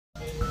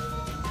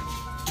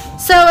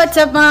So, what's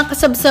up mga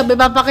kasabsab?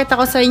 Ipapakita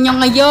ko sa inyo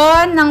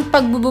ngayon ng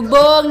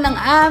pagbububong ng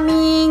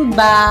aming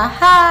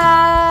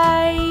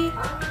bahay.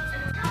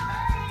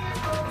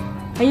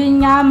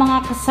 Ayun nga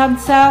mga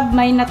kasabsab,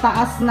 may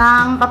nataas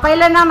ng...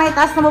 Papailan na may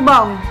taas na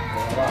bubong?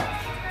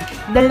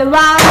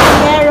 Dalawang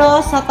yero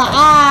sa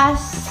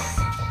taas.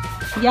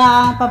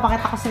 Yan,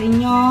 papakita ko sa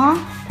inyo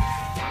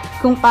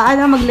kung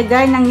paano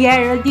maglagay ng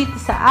yero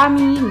dito sa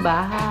aming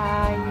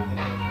bahay.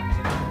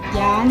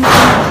 Yan.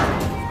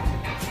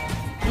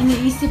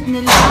 Iniisip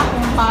nila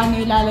kung paano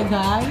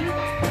ilalagay.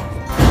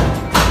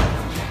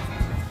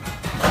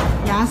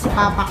 Yan, si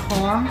papa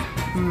ko.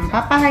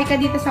 Papahay ka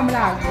dito sa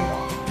vlog.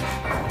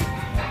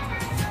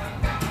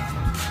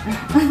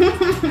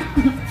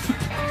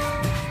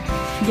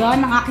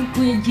 Yan, ang aking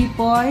kuya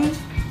Jipoy.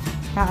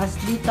 Tapos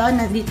dito,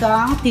 nandito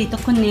ang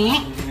Tito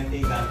Kone.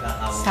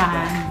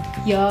 Saan?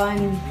 Yan.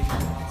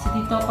 Si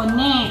Tito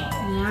Kone.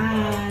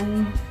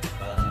 Yan.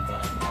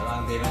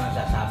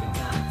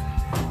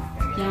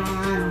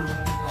 Yan.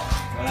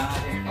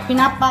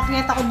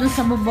 Pinapakita ko dun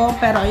sa bubong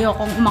pero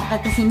ayokong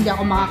umakit kasi hindi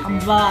ako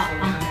makakaba.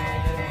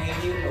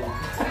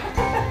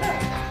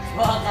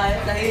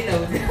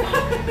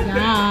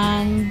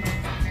 Yan.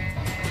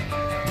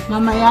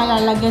 Mamaya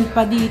lalagyan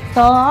pa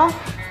dito.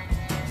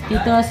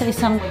 Dito sa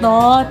isang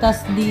to,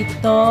 tas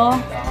dito,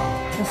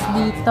 tas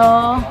dito,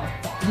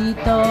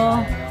 dito,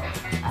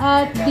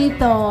 at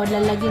dito,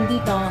 lalagyan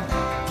dito.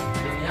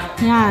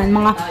 Yan,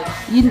 mga,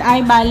 yun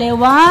ay bale,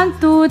 1,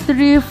 2,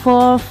 3,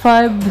 4,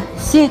 5,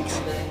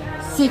 6.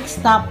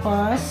 6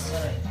 tapos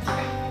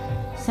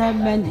 7,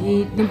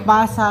 8 dun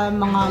pa sa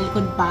mga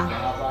likod pa.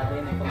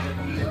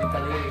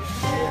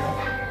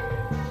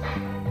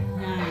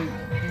 Yan.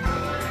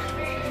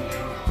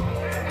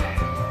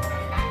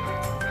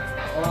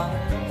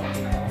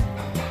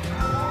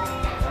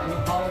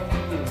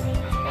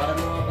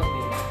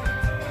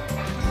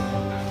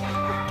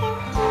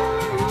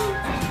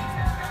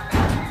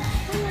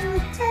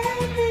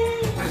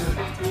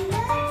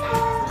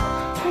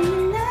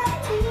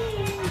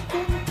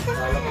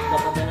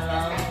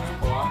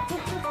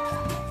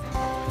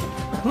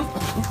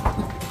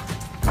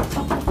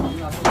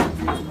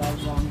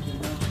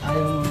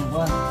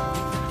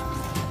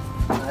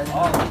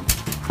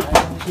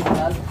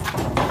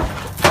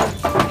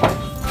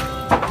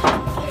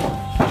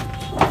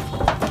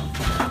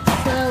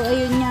 So,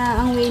 ayun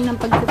nga ang way ng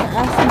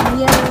pagtataas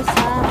ng yero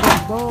sa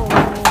bubong.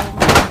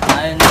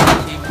 Ayun na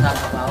kasi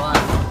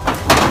masasabawan.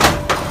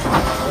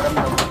 Oram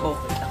daw ako,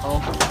 kita ko.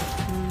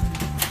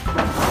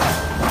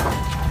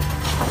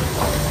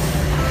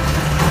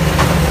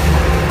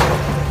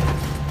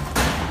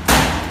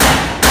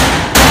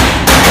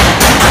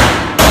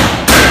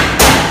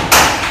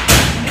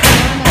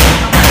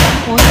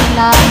 Po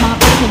sila mga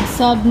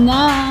kasabsab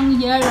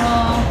ng yero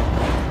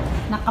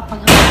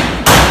nakapag doon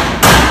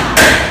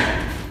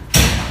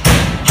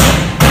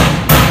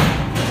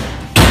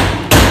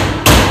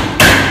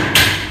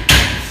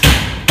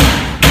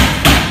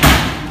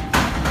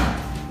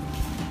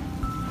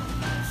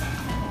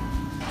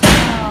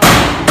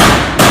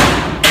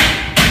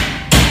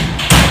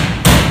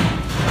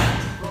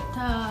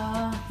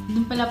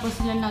pala po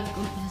sila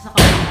nag-umpisa sa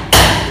kanila.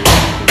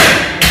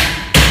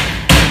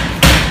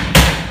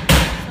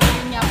 So,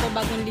 yun nga po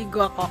bagong ligo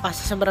ako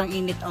kasi sobrang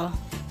init oh.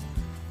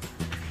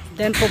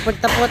 Then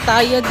pupunta po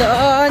tayo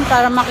doon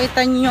para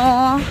makita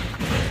nyo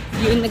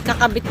yung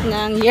nagkakabit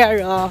ng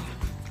yero.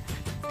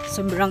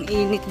 Sobrang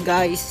init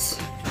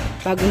guys.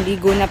 Bagong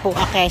ligo na po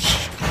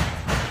Akesh.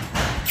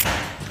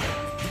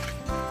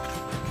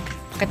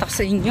 Pakita ko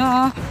sa inyo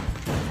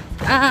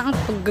ang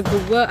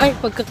paggagawa ay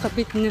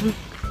pagkakabit ng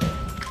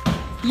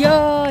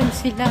yan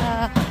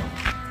sila.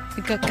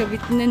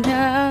 Nagkakabit na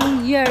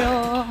ng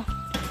yero.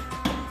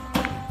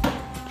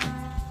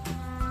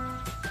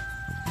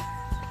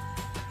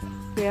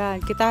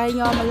 Yan,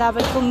 kitahin nyo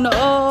malapad kong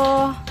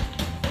noo.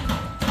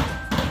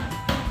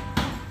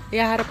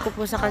 Iharap ko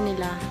po sa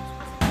kanila.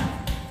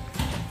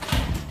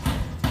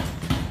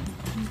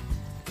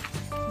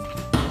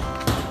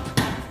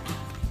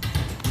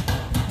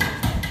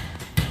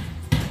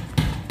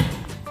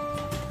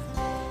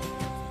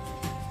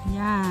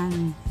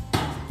 Yan.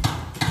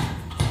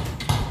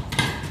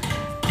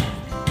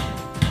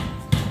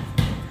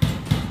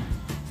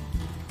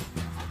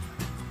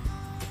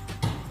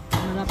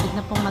 Malapit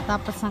na pong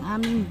matapos ang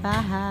aming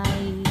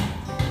bahay.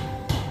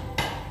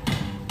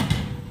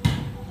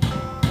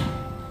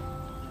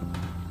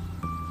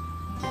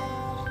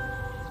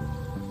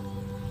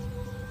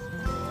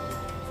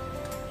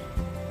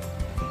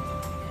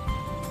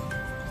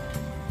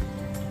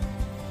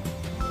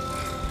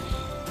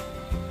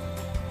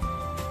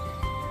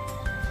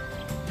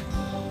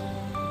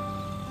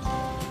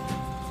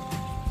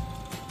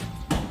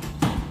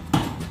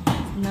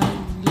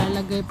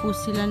 Naglalagay po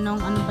sila ng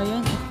ano ba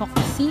yun?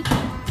 Epoxy.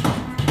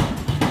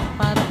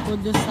 Para po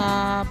doon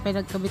sa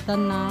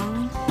pinagkabitan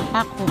ng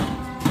pako.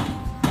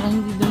 Para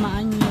hindi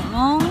dumaan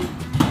yung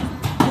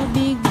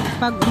tubig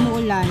pag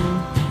umuulan.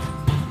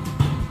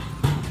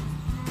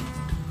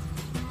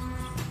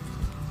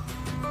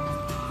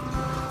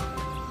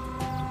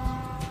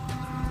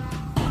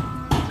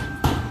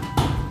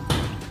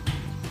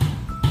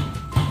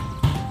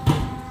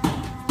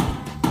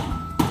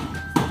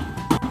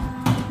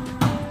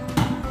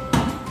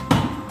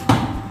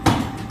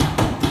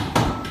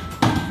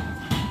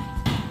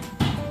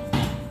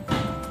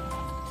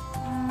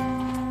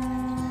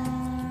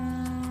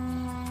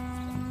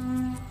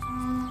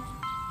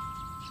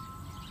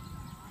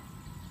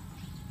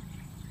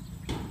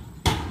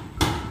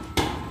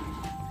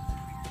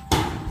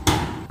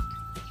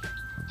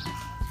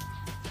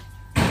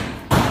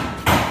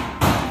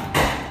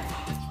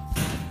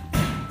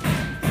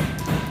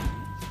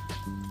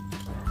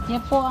 Yan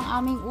po ang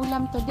aming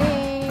ulam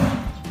today.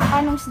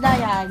 Anong isda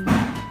yan?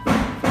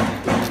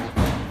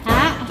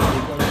 Ha? Hindi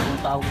ko alam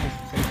kung tawag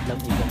sa islam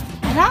iba.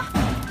 Ano?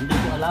 Hindi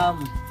ko alam.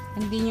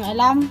 Hindi nyo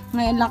alam?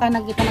 Ngayon lang kayo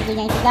nagkita na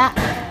ganyang isda?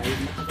 Ay,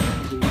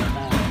 nakakasindi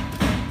na.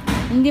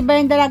 Hindi ba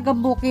yung dalaga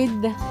bukid?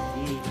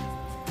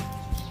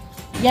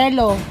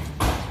 Yellow.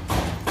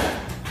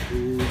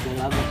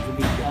 Salamat sa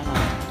bigya na.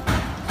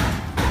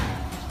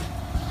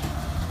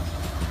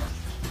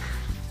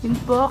 Yun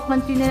po,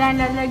 konti na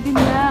lang lalagyan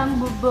ng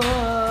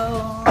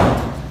bubong.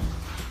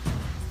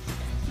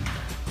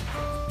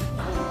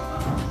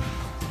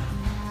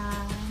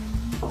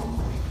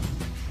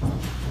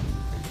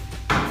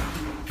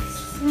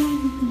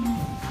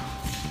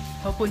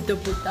 Papunta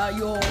po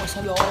tayo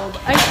sa loob.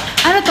 Ay,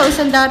 ano to?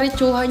 Isang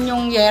daritsuhan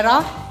yung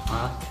yero?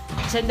 Ha?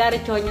 Isang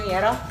daritsuhan yung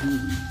yero?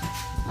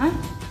 Ha?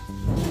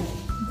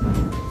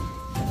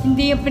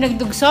 Hindi yung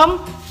pinagdugsong?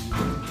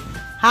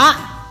 Ha?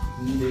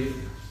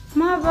 Hindi.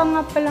 Mahaba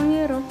nga palang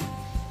yero.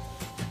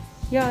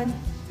 Yan.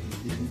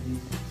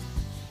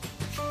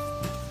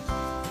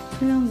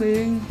 Walang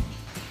galing.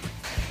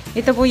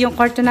 Ito po yung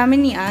kwarto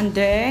namin ni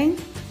Andeng.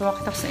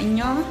 Iwakita ko sa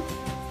inyo.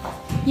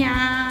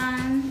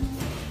 Yan.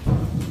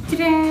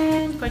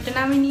 Tren! Kwarto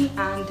namin ni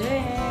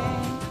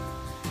Andeng.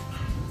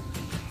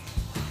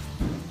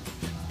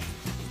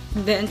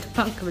 Then, ito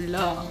pang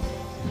kabila.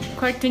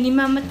 Kwarto ni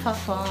Mama at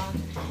Papa.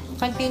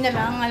 Kanti na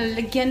lang ang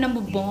lalagyan ng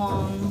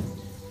bubong.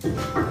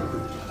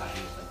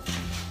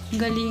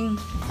 Galing.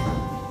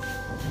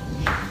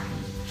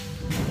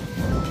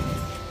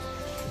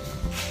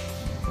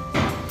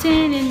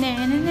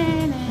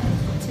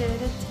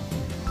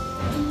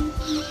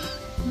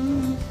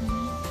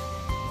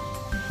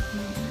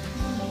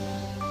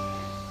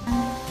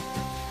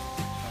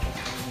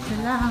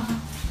 Lang.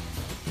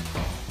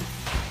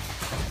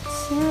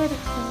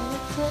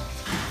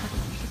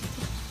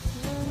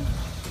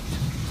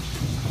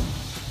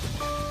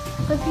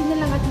 Kunti na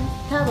lang at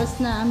tapos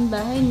na ang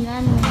bahay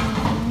namin.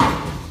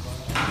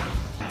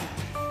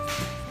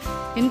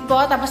 Yun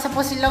po, tapos na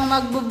po silang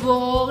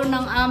magbubong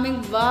ng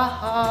aming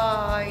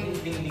bahay.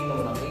 Hindi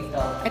mo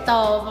nakita.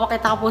 Ito,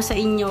 pakita ko po sa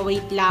inyo.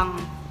 Wait lang.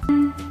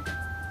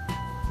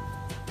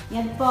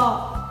 Yan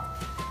po.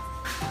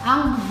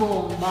 Ang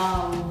bubong.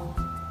 Wow.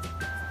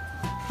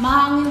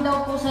 Mahangin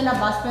daw po sa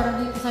labas, pero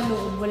dito sa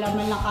loob, wala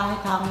man lang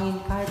kahit hangin.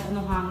 Kahit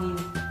anong hangin.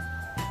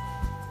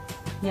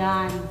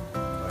 Yan.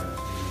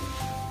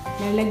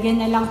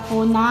 Lalagyan na lang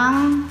po ng...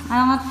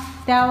 Ano nga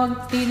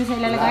tawag dito sa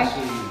ilalagay?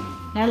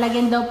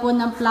 Lalagyan daw po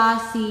ng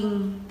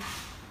flashing.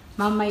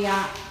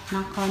 Mamaya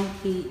ng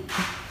konti.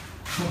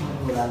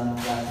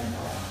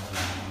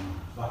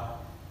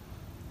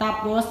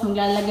 Tapos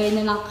maglalagay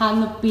na ng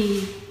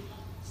canopy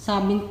sa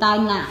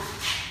bintana.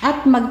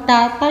 At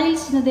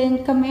magta-tiles na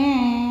din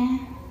kami.